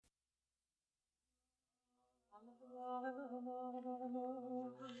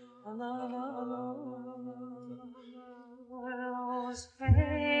Rose fragrant,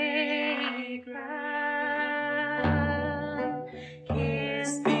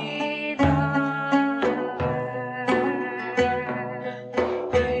 kiss me thine.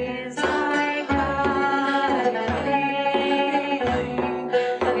 Is thy coming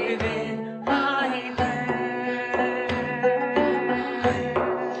within my breast?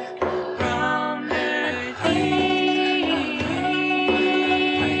 From the deep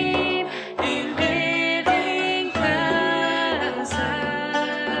in living presence,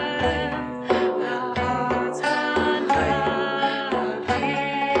 the heart's unloving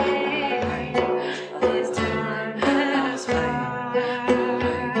is timeless fire.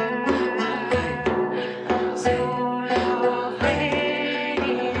 Sort of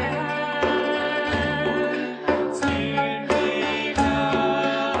radiant, soon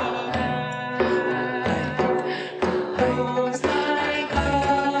rose like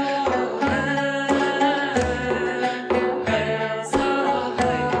golden bells of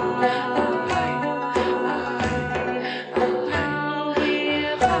light. Now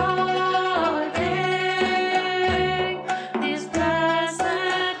we're parting this blessed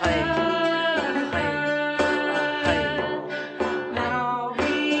birth. Now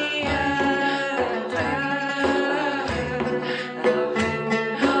we enter the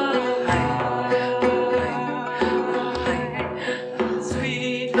home of light.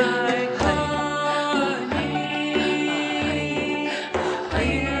 Sweet like honey,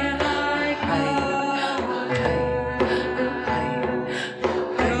 clear like water,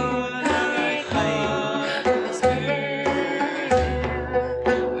 pure like the Spirit,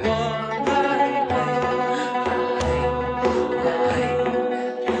 warm like wine,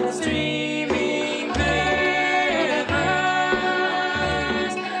 streaming rivers,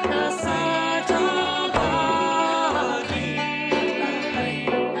 the subtle body,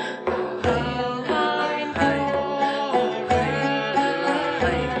 the wine pourer,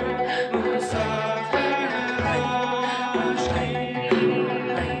 who served her washing.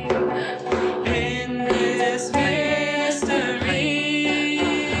 In this mystery,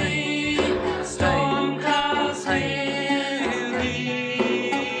 storm clouds will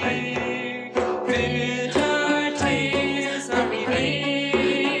be, bitter taste of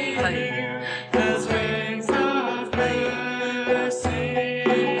relief.